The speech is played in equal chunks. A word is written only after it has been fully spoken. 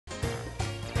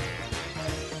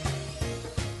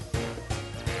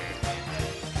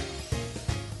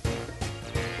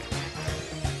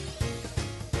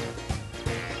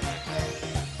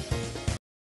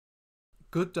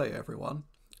Good day everyone,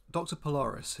 Dr.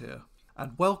 Polaris here,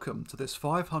 and welcome to this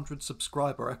 500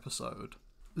 subscriber episode.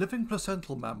 Living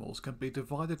placental mammals can be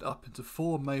divided up into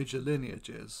four major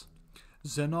lineages: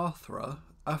 Xenarthra,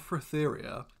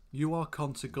 Afrotheria,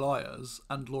 Euarchontiglias,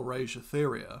 and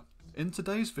Laurasiatheria. In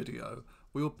today's video,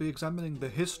 we will be examining the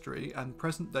history and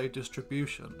present-day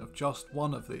distribution of just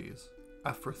one of these,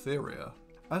 Afrotheria.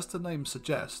 As the name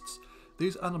suggests,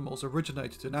 these animals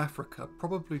originated in Africa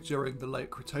probably during the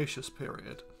late Cretaceous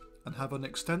period and have an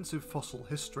extensive fossil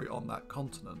history on that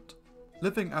continent.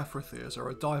 Living Afrotheres are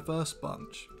a diverse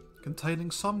bunch,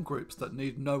 containing some groups that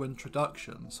need no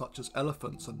introduction, such as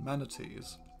elephants and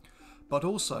manatees, but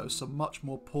also some much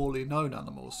more poorly known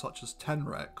animals such as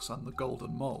tenrecs and the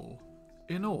golden mole.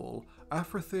 In all,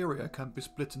 Afrotheria can be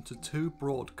split into two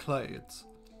broad clades: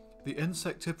 the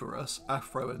insectivorous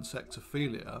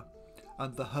Afroinsectophilia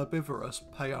and the herbivorous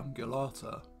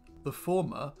Paeungulata. The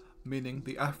former, meaning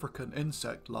the African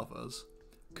insect lovers,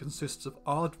 consists of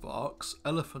aardvarks,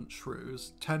 elephant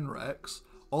shrews, tenrecs,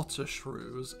 otter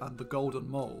shrews, and the golden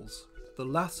moles. The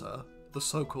latter, the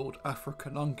so-called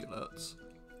African ungulates,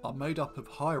 are made up of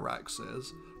hyraxes,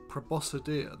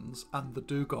 proboscideans, and the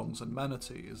dugongs and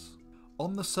manatees.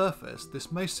 On the surface,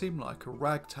 this may seem like a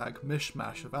ragtag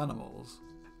mishmash of animals.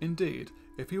 Indeed,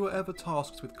 if you were ever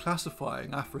tasked with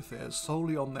classifying Afrotheres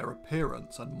solely on their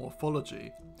appearance and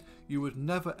morphology, you would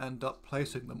never end up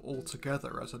placing them all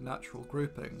together as a natural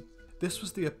grouping. This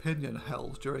was the opinion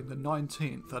held during the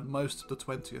 19th and most of the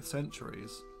 20th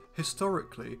centuries.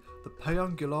 Historically, the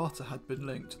Paeungulata had been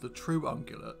linked to the true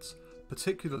ungulates,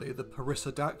 particularly the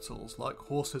perissodactyls like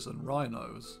horses and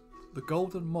rhinos. The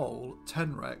golden mole,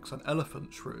 tenrecs, and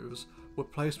elephant shrews were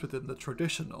placed within the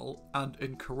traditional and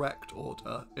incorrect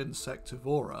order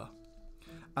Insectivora,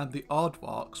 and the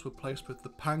aardvarks were placed with the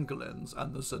pangolins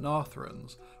and the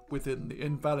xenarthrans within the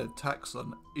invalid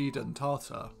taxon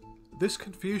Edentata. This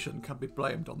confusion can be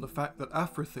blamed on the fact that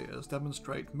Afrotheres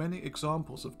demonstrate many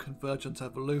examples of convergent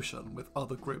evolution with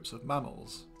other groups of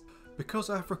mammals. Because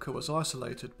Africa was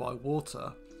isolated by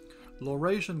water,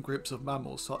 Laurasian groups of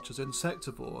mammals such as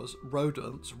insectivores,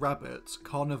 rodents, rabbits,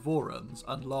 carnivorans,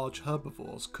 and large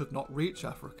herbivores could not reach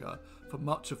Africa for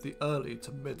much of the early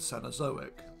to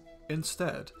mid-Cenozoic.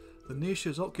 Instead, the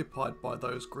niches occupied by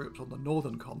those groups on the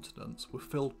northern continents were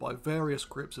filled by various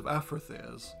groups of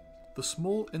Afrotheres. The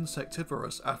small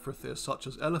insectivorous Afrotheres such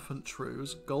as elephant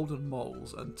shrews, golden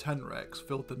moles, and tenrecs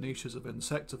filled the niches of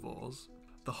insectivores.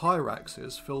 The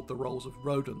hyraxes filled the roles of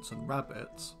rodents and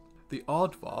rabbits. The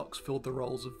aardvarks filled the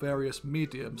roles of various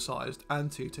medium-sized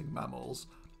ant-eating mammals,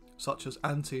 such as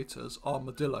anteaters,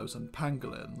 armadillos, and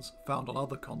pangolins, found on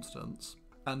other continents,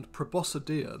 and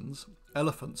proboscideans,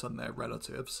 elephants and their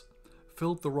relatives,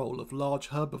 filled the role of large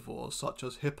herbivores such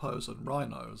as hippos and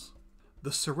rhinos.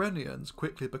 The Sirenians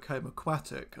quickly became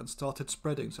aquatic and started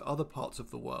spreading to other parts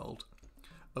of the world,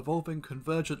 evolving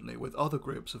convergently with other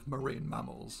groups of marine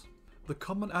mammals. The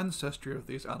common ancestry of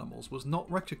these animals was not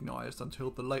recognised until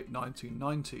the late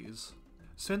 1990s.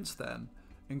 Since then,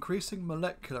 increasing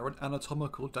molecular and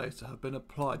anatomical data have been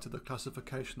applied to the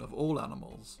classification of all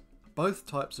animals. Both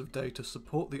types of data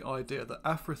support the idea that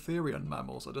Afrotherian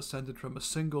mammals are descended from a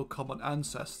single common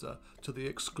ancestor to the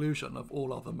exclusion of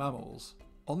all other mammals.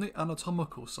 On the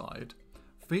anatomical side,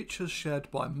 features shared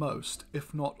by most,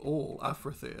 if not all,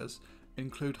 Afrotheres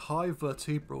include high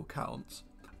vertebral counts,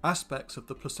 aspects of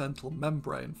the placental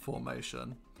membrane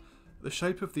formation, the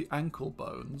shape of the ankle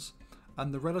bones,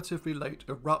 and the relatively late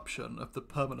eruption of the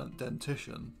permanent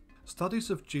dentition. Studies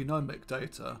of genomic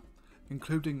data,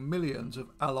 including millions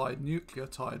of allied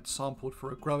nucleotides sampled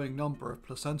for a growing number of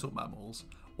placental mammals,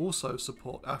 also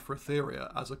support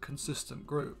Afrotheria as a consistent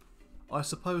group. I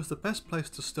suppose the best place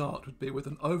to start would be with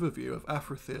an overview of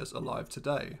Afrotheres alive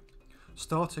today,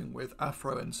 starting with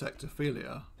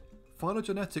Afroinsectophilia.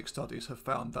 Phylogenetic studies have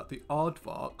found that the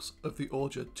aardvarks of the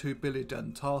order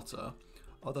Tubilidentata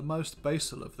are the most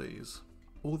basal of these.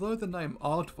 Although the name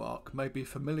aardvark may be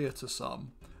familiar to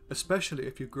some, especially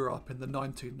if you grew up in the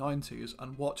 1990s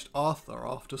and watched Arthur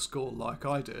after school like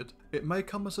I did, it may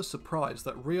come as a surprise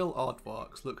that real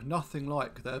aardvarks look nothing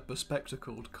like their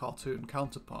bespectacled cartoon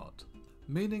counterpart.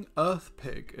 Meaning earth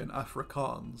pig in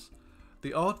Afrikaans,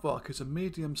 the aardvark is a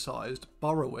medium-sized,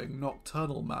 burrowing,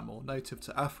 nocturnal mammal native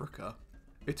to Africa.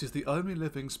 It is the only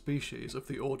living species of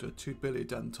the order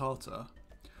Tubilidentata,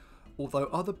 although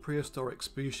other prehistoric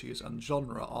species and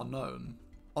genera are known.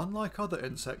 Unlike other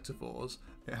insectivores,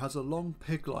 it has a long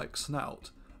pig-like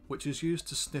snout, which is used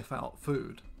to sniff out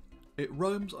food. It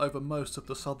roams over most of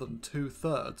the southern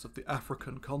 2/3 of the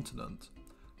African continent,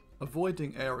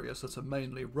 avoiding areas that are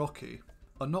mainly rocky.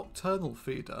 A nocturnal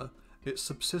feeder, It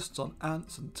subsists on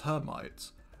ants and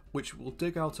termites, which will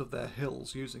dig out of their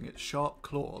hills using its sharp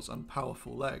claws and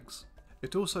powerful legs.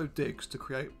 It also digs to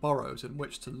create burrows in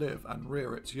which to live and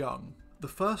rear its young. The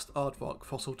first aardvark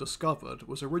fossil discovered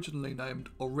was originally named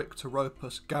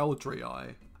Orycteropus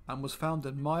galdrii and was found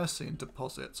in Miocene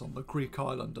deposits on the Greek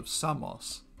island of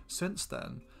Samos. Since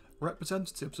then,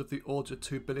 representatives of the order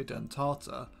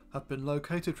Tubilidentata have been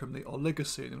located from the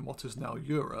Oligocene in what is now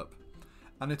Europe,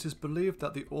 and it is believed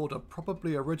that the order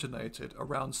probably originated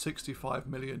around 65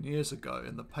 million years ago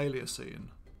in the Paleocene.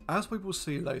 As we will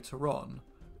see later on,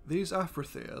 these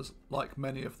Afrotheres, like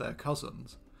many of their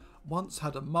cousins, once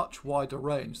had a much wider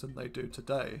range than they do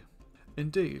today.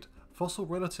 Indeed, fossil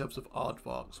relatives of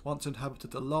aardvarks once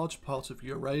inhabited a large part of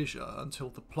Eurasia until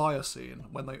the Pliocene,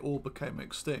 when they all became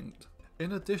extinct.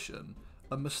 In addition,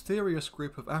 a mysterious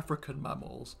group of African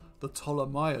mammals, the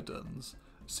Ptolemaeidans,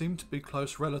 seem to be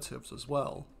close relatives as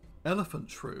well. Elephant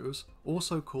shrews,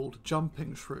 also called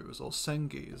jumping shrews or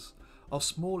sengis, are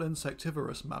small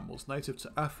insectivorous mammals native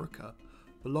to Africa,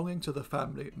 belonging to the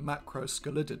family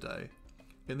Macroscelididae,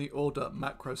 in the order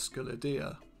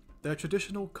Macroscelidea. Their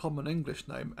traditional common English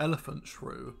name, elephant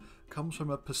shrew, comes from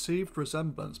a perceived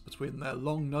resemblance between their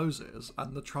long noses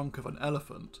and the trunk of an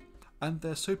elephant, and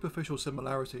their superficial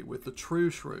similarity with the true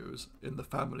shrews in the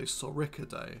family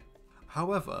Sauricidae.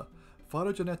 However,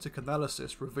 phylogenetic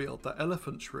analysis revealed that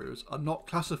elephant shrews are not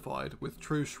classified with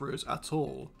true shrews at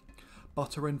all,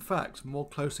 but are in fact more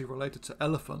closely related to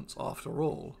elephants after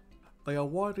all. They are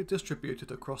widely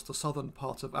distributed across the southern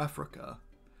part of Africa,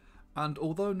 and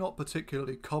although not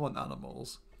particularly common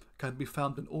animals, can be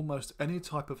found in almost any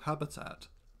type of habitat,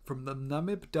 from the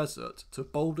Namib Desert to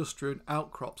boulder-strewn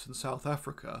outcrops in South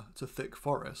Africa to thick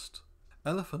forest.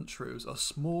 Elephant shrews are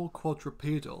small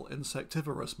quadrupedal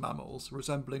insectivorous mammals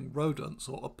resembling rodents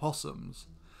or opossums,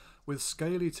 with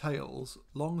scaly tails,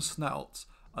 long snouts,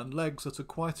 and legs that are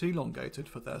quite elongated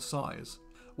for their size,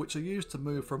 which are used to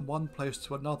move from one place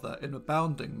to another in a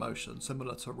bounding motion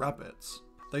similar to rabbits.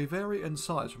 They vary in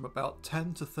size from about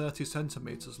 10 to 30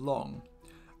 centimeters long,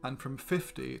 and from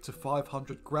 50 to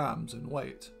 500 grams in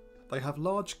weight. They have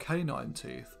large canine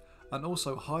teeth, and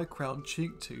also high-crowned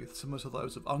cheek teeth similar to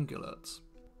those of ungulates.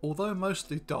 Although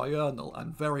mostly diurnal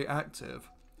and very active,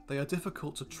 they are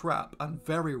difficult to trap and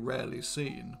very rarely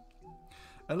seen.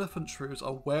 Elephant shrews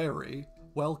are wary,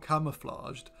 well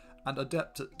camouflaged, and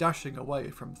adept at dashing away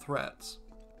from threats.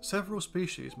 Several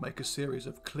species make a series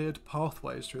of cleared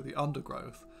pathways through the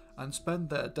undergrowth and spend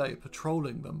their day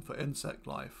patrolling them for insect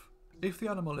life. If the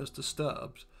animal is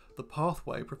disturbed, the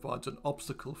pathway provides an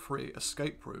obstacle-free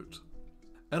escape route.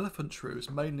 Elephant shrews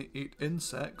mainly eat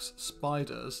insects,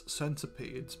 spiders,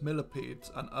 centipedes,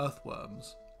 millipedes, and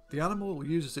earthworms. The animal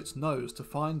uses its nose to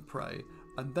find prey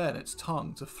and then its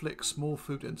tongue to flick small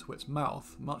food into its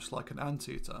mouth, much like an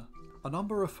anteater. A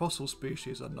number of fossil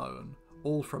species are known,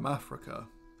 all from Africa.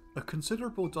 A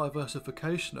considerable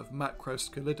diversification of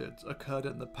macroscelidids occurred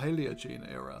in the Paleogene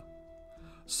era.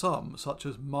 Some, such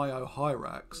as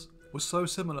Myo-hyrax, were so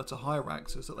similar to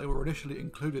hyraxes that they were initially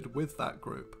included with that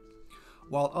group,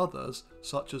 while others,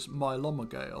 such as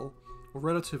Mylomygale, were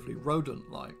relatively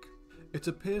rodent-like. It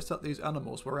appears that these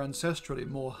animals were ancestrally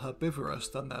more herbivorous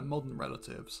than their modern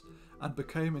relatives, and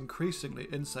became increasingly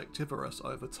insectivorous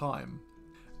over time.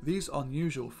 These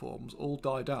unusual forms all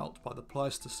died out by the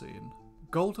Pleistocene.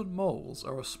 Golden moles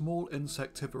are a small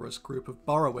insectivorous group of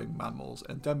burrowing mammals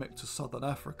endemic to southern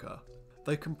Africa.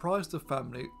 They comprise the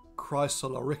family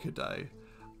Chrysalorhynchidae,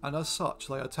 and as such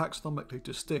they are taxonomically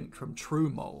distinct from true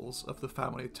moles of the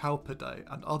family Talpidae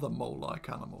and other mole-like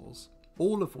animals,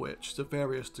 all of which, to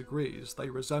various degrees, they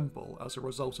resemble as a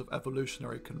result of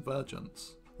evolutionary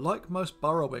convergence. Like most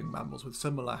burrowing mammals with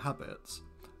similar habits,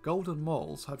 golden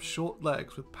moles have short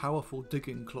legs with powerful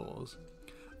digging claws,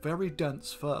 very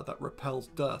dense fur that repels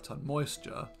dirt and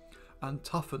moisture, and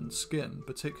toughened skin,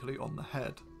 particularly on the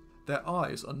head. Their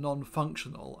eyes are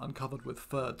non-functional and covered with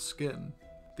furred skin.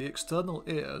 The external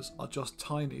ears are just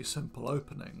tiny, simple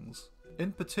openings.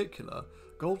 In particular,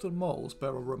 golden moles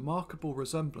bear a remarkable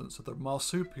resemblance to the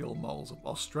marsupial moles of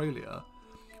Australia,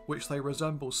 which they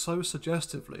resemble so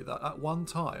suggestively that at one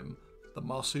time, the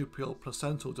marsupial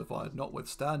placental divide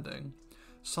notwithstanding,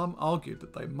 some argued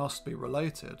that they must be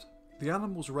related. The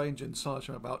animals range in size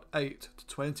from about 8 to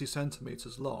 20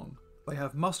 centimeters long. They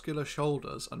have muscular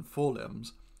shoulders and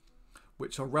forelimbs,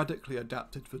 which are radically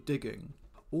adapted for digging.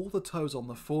 All the toes on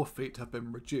the forefeet have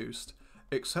been reduced,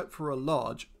 except for a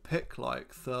large,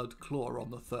 pick-like third claw on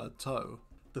the third toe.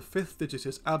 The fifth digit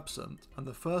is absent, and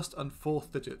the first and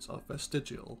fourth digits are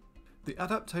vestigial. The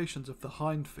adaptations of the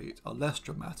hind feet are less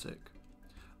dramatic.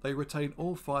 They retain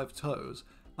all 5 toes,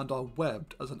 and are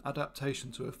webbed as an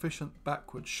adaptation to efficient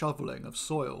backward shoveling of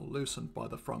soil loosened by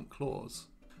the front claws.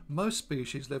 Most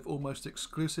species live almost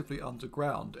exclusively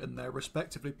underground in their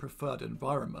respectively preferred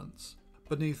environments,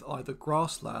 beneath either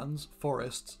grasslands,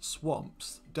 forests,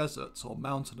 swamps, deserts or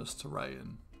mountainous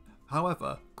terrain.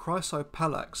 However,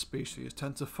 chrysopalax species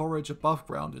tend to forage above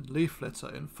ground in leaf litter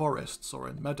in forests or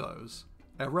in meadows.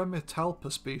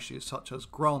 Eremitalpa species such as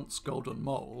Grant's golden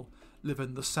mole live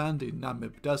in the sandy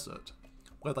Namib Desert,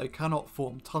 where they cannot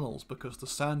form tunnels because the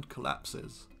sand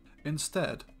collapses.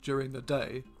 Instead, during the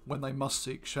day, when they must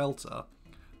seek shelter,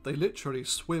 they literally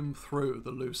swim through the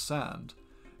loose sand,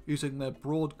 using their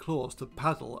broad claws to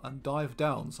paddle and dive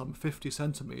down some 50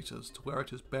 centimetres to where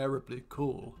it is bearably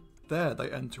cool. There they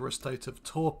enter a state of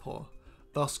torpor,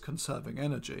 thus conserving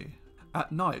energy.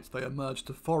 At night they emerge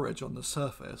to forage on the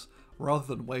surface rather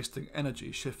than wasting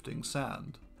energy shifting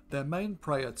sand. Their main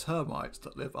prey are termites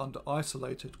that live under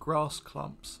isolated grass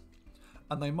clumps,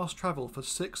 and they must travel for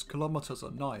 6 kilometres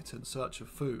a night in search of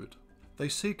food. They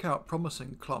seek out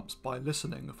promising clumps by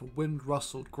listening for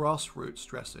wind-rustled grassroot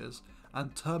stresses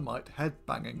and termite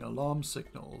head-banging alarm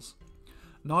signals,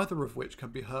 neither of which can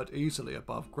be heard easily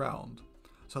above ground,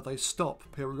 so they stop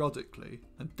periodically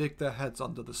and dig their heads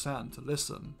under the sand to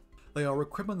listen. They are a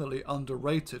criminally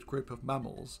underrated group of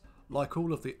mammals, like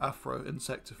all of the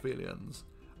Afro-insectivalians,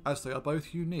 as they are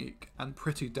both unique and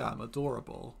pretty damn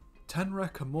adorable.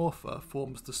 Tenrecomorpha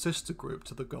forms the sister group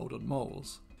to the golden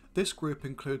moles. This group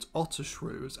includes otter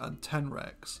shrews and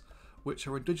tenrecs, which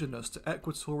are indigenous to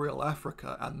equatorial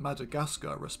Africa and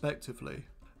Madagascar respectively.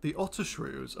 The otter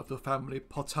shrews of the family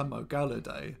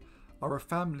Potamogalidae are a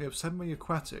family of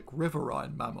semi-aquatic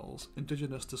riverine mammals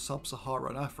indigenous to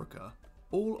sub-Saharan Africa.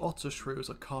 All otter shrews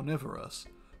are carnivorous,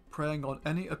 preying on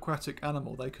any aquatic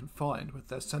animal they can find with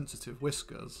their sensitive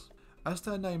whiskers. As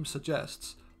their name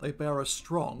suggests, they bear a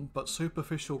strong but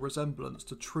superficial resemblance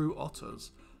to true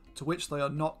otters, to which they are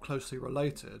not closely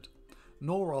related,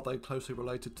 nor are they closely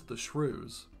related to the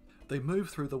shrews. They move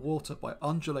through the water by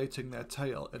undulating their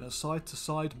tail in a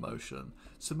side-to-side motion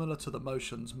similar to the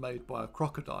motions made by a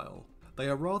crocodile. They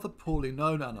are rather poorly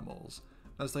known animals,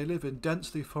 as they live in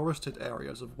densely forested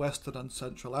areas of western and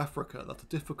central Africa that are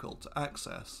difficult to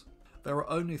access. There are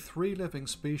only 3 living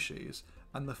species,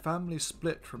 and the family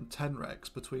split from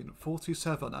tenrecs between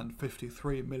 47 and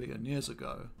 53 million years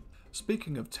ago.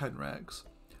 Speaking of tenrecs,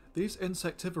 these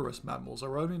insectivorous mammals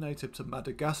are only native to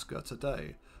Madagascar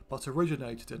today, but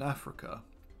originated in Africa.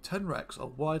 Tenrecs are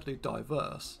widely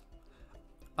diverse.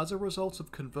 As a result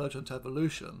of convergent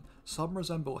evolution, some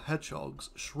resemble hedgehogs,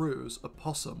 shrews,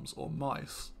 opossums, or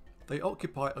mice. They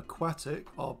occupy aquatic,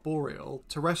 arboreal,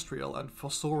 terrestrial, and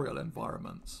fossorial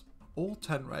environments. All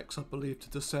tenrecs are believed to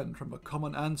descend from a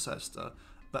common ancestor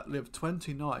that lived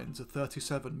 29 to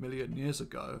 37 million years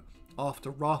ago after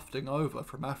rafting over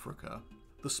from Africa.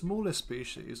 The smallest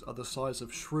species are the size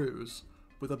of shrews,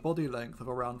 with a body length of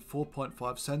around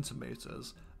 4.5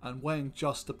 centimetres and weighing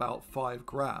just about 5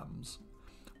 grams,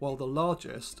 while the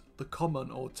largest, the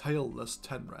common or tailless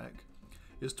tenrec,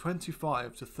 is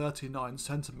 25 to 39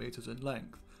 centimetres in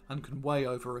length and can weigh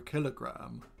over a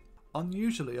kilogram.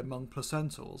 Unusually among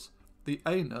placentals, the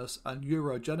anus and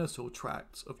urogenital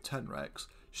tracts of tenrecs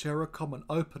share a common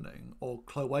opening, or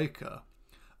cloaca,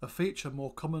 a feature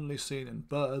more commonly seen in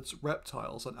birds,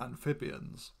 reptiles and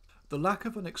amphibians. The lack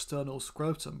of an external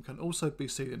scrotum can also be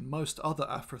seen in most other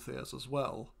Afrotheres as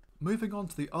well. Moving on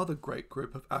to the other great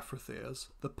group of Afrotheres,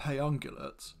 the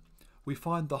Paeungulates, we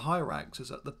find the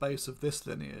hyraxes at the base of this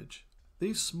lineage.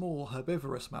 These small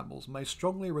herbivorous mammals may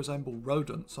strongly resemble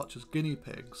rodents such as guinea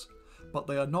pigs, but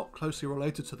they are not closely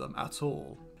related to them at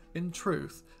all. In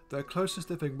truth, their closest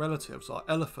living relatives are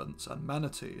elephants and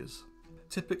manatees.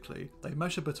 Typically, they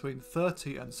measure between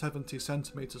 30 and 70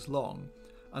 centimetres long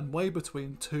and weigh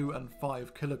between 2 and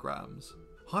 5 kilograms.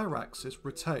 Hyraxes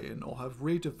retain or have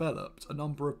redeveloped a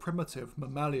number of primitive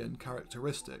mammalian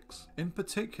characteristics. In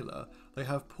particular, they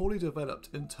have poorly developed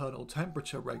internal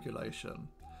temperature regulation,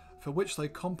 for which they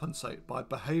compensate by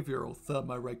behavioural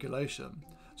thermoregulation,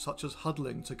 such as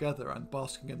huddling together and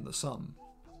basking in the sun.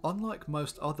 Unlike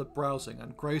most other browsing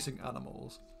and grazing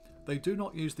animals, they do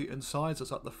not use the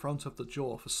incisors at the front of the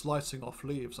jaw for slicing off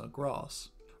leaves or grass.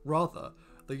 Rather,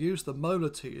 they use the molar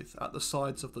teeth at the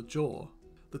sides of the jaw.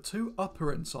 The 2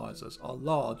 upper incisors are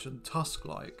large and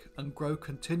tusk-like and grow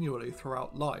continually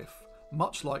throughout life,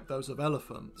 much like those of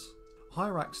elephants.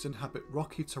 Hyraxes inhabit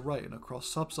rocky terrain across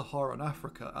sub-Saharan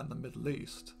Africa and the Middle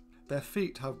East. Their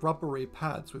feet have rubbery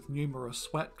pads with numerous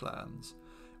sweat glands,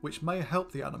 which may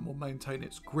help the animal maintain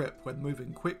its grip when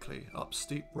moving quickly up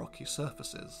steep rocky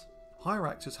surfaces.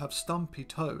 Hyraxes have stumpy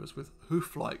toes with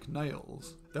hoof-like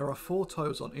nails. There are 4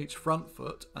 toes on each front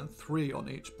foot and 3 on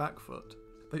each back foot.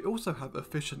 They also have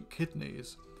efficient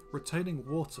kidneys, retaining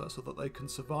water so that they can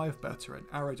survive better in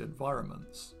arid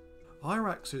environments.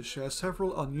 Hyraxes share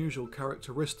several unusual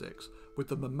characteristics with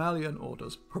the mammalian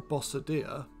orders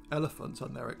Proboscidea, elephants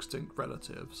and their extinct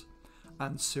relatives,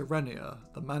 and Sirenia,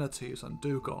 the manatees and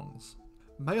dugongs.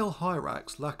 Male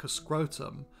hyrax lack a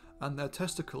scrotum, and their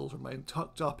testicles remain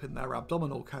tucked up in their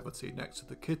abdominal cavity next to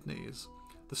the kidneys,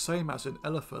 the same as in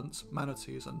elephants,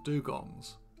 manatees and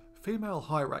dugongs. Female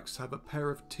hyraxes have a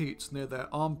pair of teats near their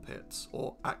armpits,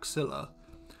 or axilla,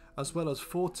 as well as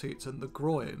 4 teats in the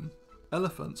groin.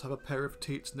 Elephants have a pair of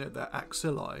teats near their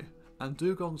axillae, and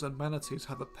dugongs and manatees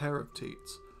have a pair of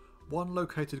teats, one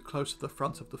located close to the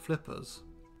front of the flippers.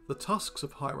 The tusks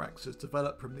of hyraxes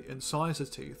develop from the incisor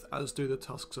teeth, as do the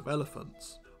tusks of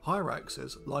elephants.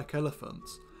 Hyraxes, like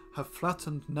elephants, have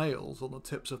flattened nails on the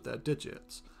tips of their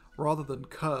digits, rather than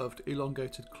curved,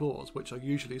 elongated claws which are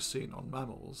usually seen on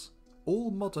mammals. All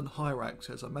modern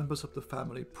hyraxes are members of the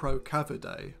family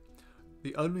Procavidae,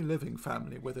 the only living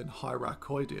family within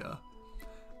Hyracoidea,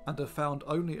 and are found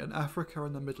only in Africa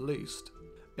and the Middle East.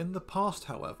 In the past,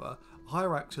 however,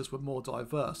 hyraxes were more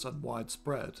diverse and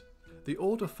widespread. The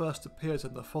order first appears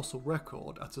in the fossil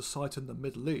record at a site in the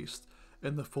Middle East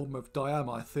in the form of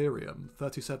Diamytherium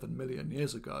 37 million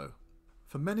years ago.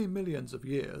 For many millions of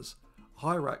years,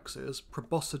 hyraxes,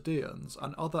 proboscideans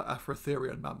and other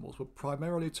Afrotherian mammals were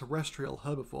primarily terrestrial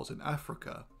herbivores in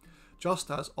Africa,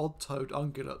 just as odd-toed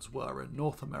ungulates were in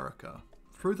North America.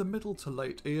 Through the Middle to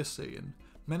Late Eocene,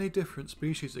 many different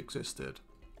species existed,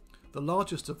 the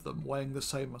largest of them weighing the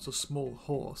same as a small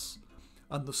horse,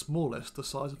 and the smallest the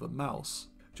size of a mouse.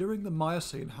 During the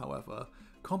Miocene, however,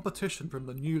 competition from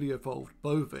the newly evolved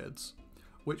bovids,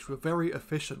 which were very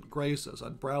efficient grazers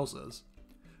and browsers,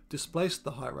 displaced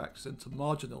the hyraxes into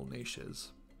marginal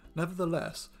niches.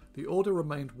 Nevertheless, the order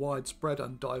remained widespread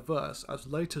and diverse as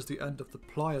late as the end of the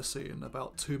Pliocene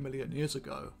about 2 million years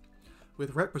ago,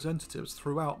 with representatives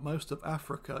throughout most of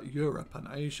Africa, Europe and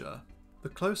Asia. The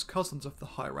close cousins of the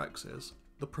hyraxes,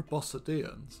 the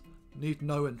proboscideans, need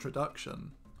no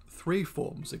introduction. 3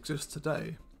 forms exist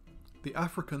today: the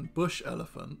African bush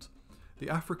elephant, the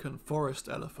African forest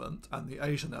elephant and the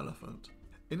Asian elephant.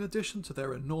 In addition to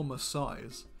their enormous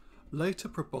size, later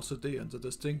proboscideans are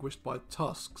distinguished by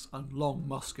tusks and long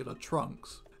muscular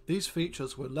trunks. These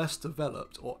features were less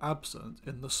developed or absent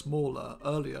in the smaller,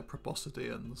 earlier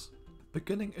proboscideans.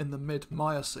 Beginning in the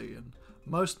mid-Miocene,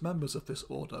 most members of this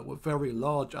order were very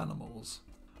large animals.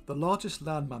 The largest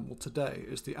land mammal today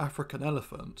is the African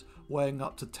elephant, weighing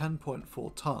up to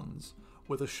 10.4 tons,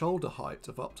 with a shoulder height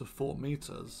of up to 4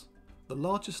 meters. The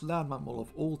largest land mammal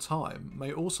of all time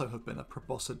may also have been a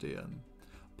proboscidean,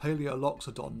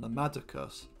 Paleoloxodon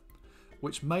namadicus,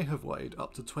 which may have weighed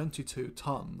up to 22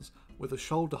 tons with a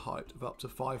shoulder height of up to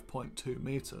 5.2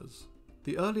 meters.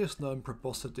 The earliest known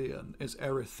proboscidean is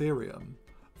Erytherium,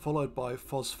 followed by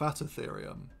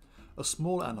Phosphatotherium, a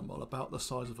small animal about the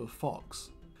size of a fox.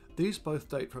 These both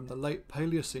date from the late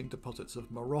Paleocene deposits of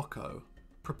Morocco.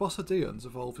 Proboscideans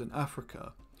evolved in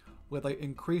Africa, where they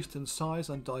increased in size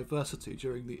and diversity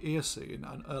during the Eocene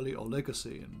and early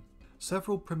Oligocene.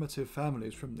 Several primitive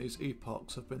families from these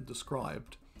epochs have been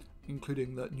described,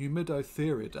 including the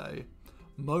Numidotheridae,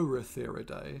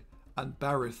 Moeritheridae, and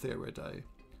Barytheridae,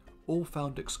 all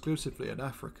found exclusively in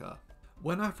Africa.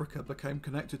 When Africa became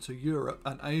connected to Europe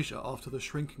and Asia after the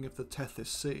shrinking of the Tethys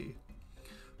Sea,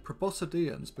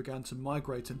 proboscideans began to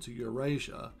migrate into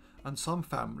Eurasia, and some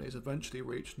families eventually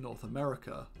reached North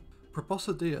America.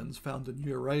 Proboscideans found in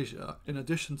Eurasia, in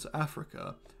addition to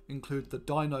Africa, include the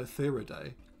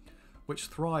Dinotheridae, which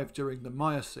thrived during the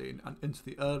Miocene and into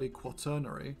the early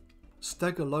Quaternary,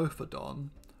 Stegolophodon,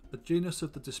 a genus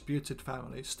of the disputed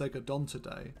family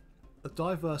Stegodontidae, a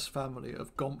diverse family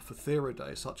of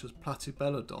Gomphotheridae such as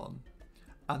Platybelodon,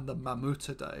 and the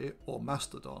Mammutidae or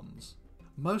mastodons.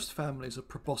 Most families of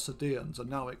proboscideans are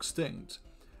now extinct,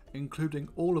 including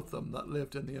all of them that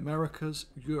lived in the Americas,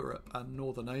 Europe and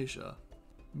Northern Asia.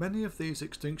 Many of these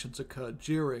extinctions occurred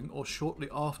during or shortly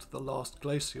after the last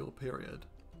glacial period.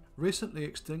 Recently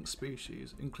extinct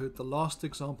species include the last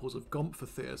examples of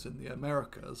Gomphotheres in the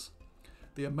Americas,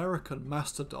 the American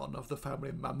mastodon of the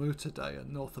family Mammutidae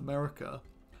in North America,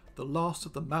 the last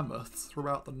of the mammoths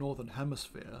throughout the Northern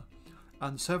Hemisphere,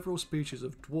 and several species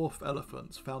of dwarf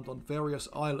elephants found on various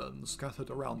islands scattered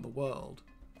around the world.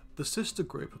 The sister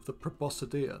group of the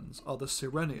proboscideans are the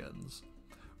Sirenians,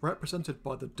 represented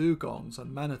by the dugongs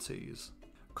and manatees.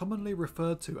 Commonly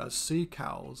referred to as sea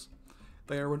cows,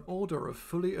 They are an order of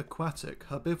fully aquatic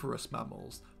herbivorous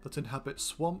mammals that inhabit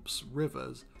swamps,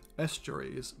 rivers,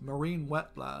 estuaries, marine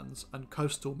wetlands, and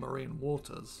coastal marine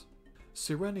waters.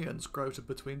 Sirenians grow to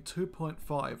between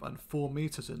 2.5 and 4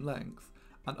 metres in length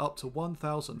and up to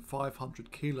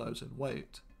 1,500 kilos in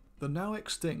weight. The now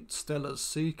extinct Steller's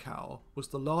sea cow was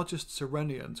the largest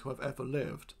sirenian to have ever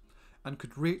lived and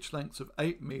could reach lengths of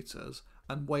 8 metres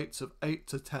and weights of 8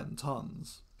 to 10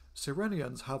 tonnes.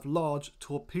 Sirenians have large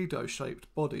torpedo-shaped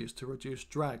bodies to reduce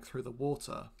drag through the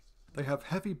water. They have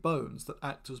heavy bones that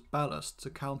act as ballast to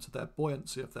counter their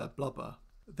buoyancy of their blubber.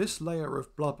 This layer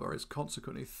of blubber is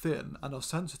consequently thin and are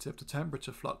sensitive to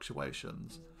temperature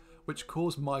fluctuations, which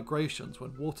cause migrations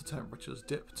when water temperatures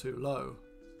dip too low.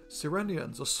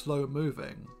 Sirenians are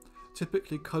slow-moving,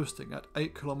 typically coasting at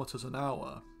 8 km an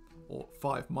hour, or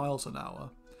 5 miles an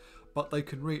hour, but they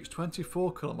can reach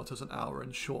 24 km an hour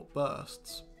in short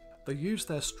bursts. They use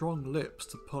their strong lips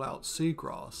to pull out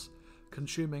seagrass,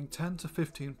 consuming 10 to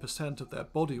 15% of their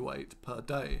body weight per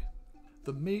day.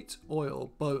 The meat,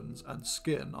 oil, bones and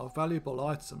skin are valuable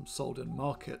items sold in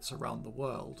markets around the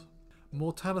world.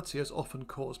 Mortality is often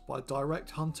caused by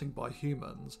direct hunting by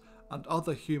humans and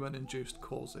other human-induced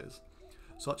causes,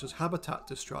 such as habitat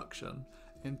destruction,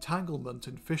 entanglement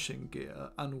in fishing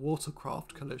gear and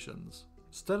watercraft collisions.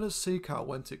 Steller's sea cow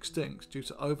went extinct due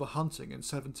to overhunting in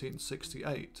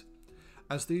 1768,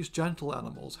 as these gentle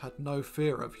animals had no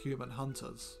fear of human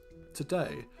hunters.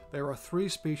 Today, there are 3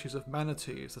 species of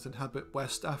manatees that inhabit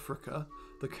West Africa,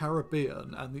 the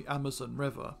Caribbean and the Amazon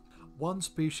River. 1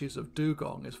 species of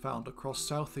dugong is found across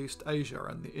Southeast Asia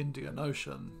and the Indian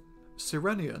Ocean.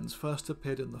 Sirenians first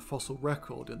appeared in the fossil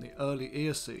record in the early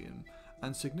Eocene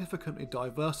and significantly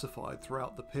diversified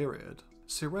throughout the period.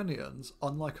 Sirenians,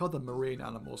 unlike other marine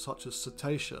animals such as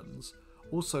cetaceans,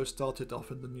 also started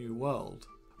off in the New World.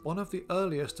 One of the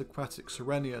earliest aquatic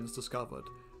sirenians discovered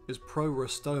is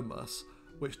Prorestomus,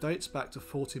 which dates back to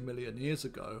 40 million years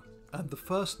ago, and the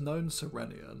first known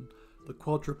sirenian, the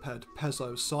quadruped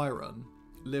Pesosiren,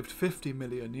 lived 50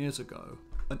 million years ago.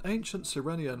 An ancient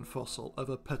sirenian fossil of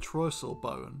a petrosal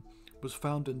bone was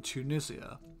found in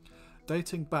Tunisia,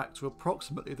 dating back to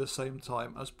approximately the same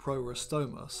time as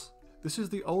Prorestomus. This is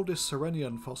the oldest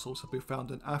sirenian fossil to be found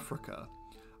in Africa,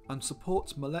 and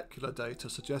supports molecular data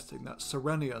suggesting that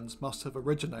sirenians must have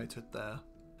originated there.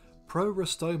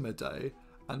 Prorestomidae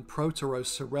and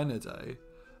Proterosirenidae,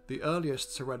 the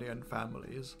earliest sirenian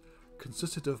families,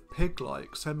 consisted of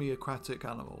pig-like semi-aquatic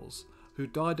animals who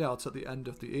died out at the end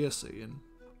of the Eocene.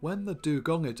 When the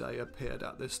Dugongidae appeared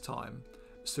at this time,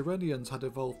 sirenians had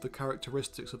evolved the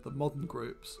characteristics of the modern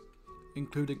groups,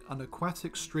 including an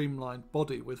aquatic streamlined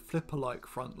body with flipper-like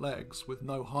front legs with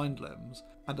no hind limbs,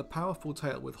 and a powerful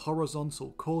tail with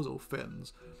horizontal caudal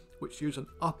fins which use an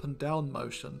up and down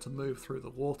motion to move through the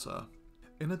water.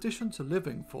 In addition to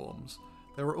living forms,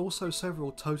 there are also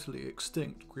several totally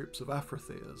extinct groups of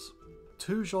Afrotheres.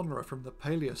 2 genera from the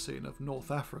Paleocene of North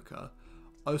Africa,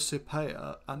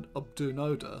 Ocypea and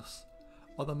Obdunodus,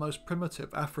 are the most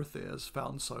primitive Afrotheres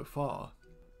found so far.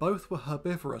 Both were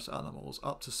herbivorous animals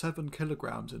up to 7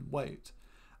 kilograms in weight,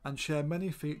 and share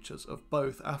many features of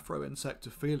both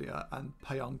Afroinsectophilia and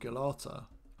Paeungulata.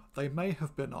 They may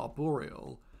have been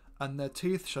arboreal, and their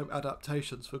teeth show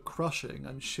adaptations for crushing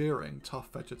and shearing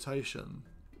tough vegetation.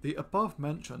 The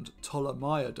above-mentioned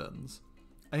Ptolemaeidans,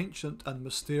 ancient and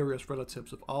mysterious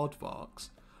relatives of aardvarks,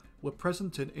 were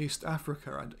present in East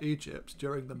Africa and Egypt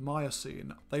during the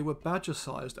Miocene. They were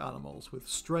badger-sized animals with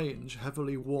strange,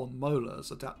 heavily worn molars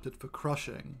adapted for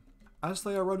crushing. As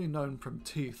they are only known from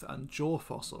teeth and jaw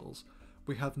fossils,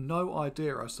 we have no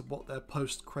idea as to what their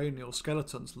post-cranial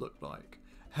skeletons looked like,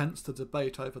 hence the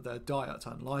debate over their diet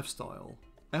and lifestyle.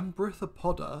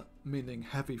 Embrithopoda, meaning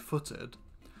heavy-footed,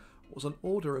 was an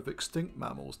order of extinct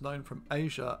mammals known from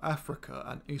Asia, Africa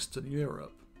and Eastern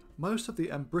Europe. Most of the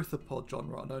embrythopod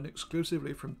genre are known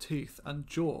exclusively from teeth and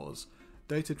jaws,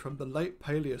 dated from the late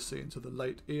Paleocene to the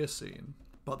late Eocene,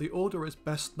 but the order is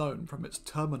best known from its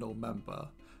terminal member,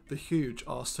 the huge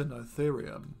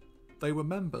Arsinotherium. They were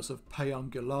members of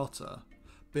Paeungulata,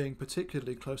 being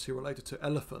particularly closely related to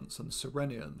elephants and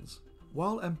sirenians.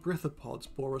 While embrithopods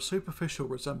bore a superficial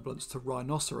resemblance to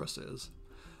rhinoceroses,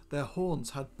 their horns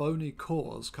had bony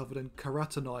cores covered in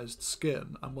keratinized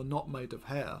skin and were not made of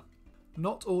hair.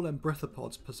 Not all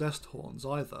embrithopods possessed horns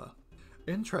either.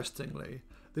 Interestingly,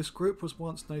 this group was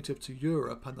once native to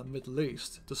Europe and the Middle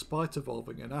East, despite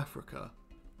evolving in Africa.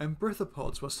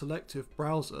 Embrithopods were selective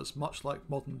browsers much like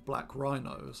modern black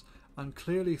rhinos, and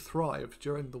clearly thrived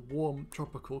during the warm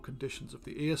tropical conditions of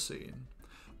the Eocene,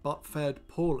 but fared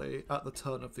poorly at the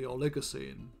turn of the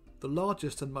Oligocene. The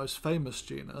largest and most famous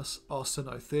genus,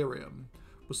 Arsinotherium,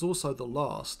 was also the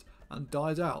last and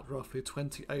died out roughly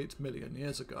 28 million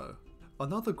years ago.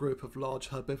 Another group of large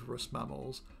herbivorous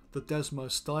mammals, the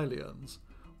desmostylians,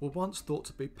 were once thought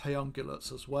to be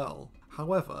paiungulates as well.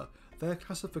 However, their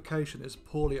classification is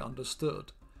poorly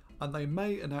understood, and they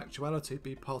may in actuality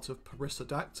be part of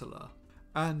Perissodactyla.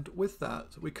 And with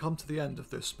that, we come to the end of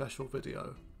this special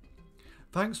video.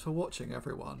 Thanks for watching,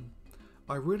 everyone.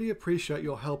 I really appreciate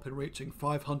your help in reaching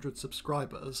 500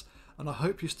 subscribers, and I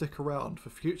hope you stick around for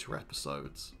future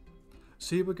episodes.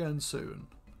 See you again soon.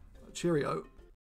 Cheerio.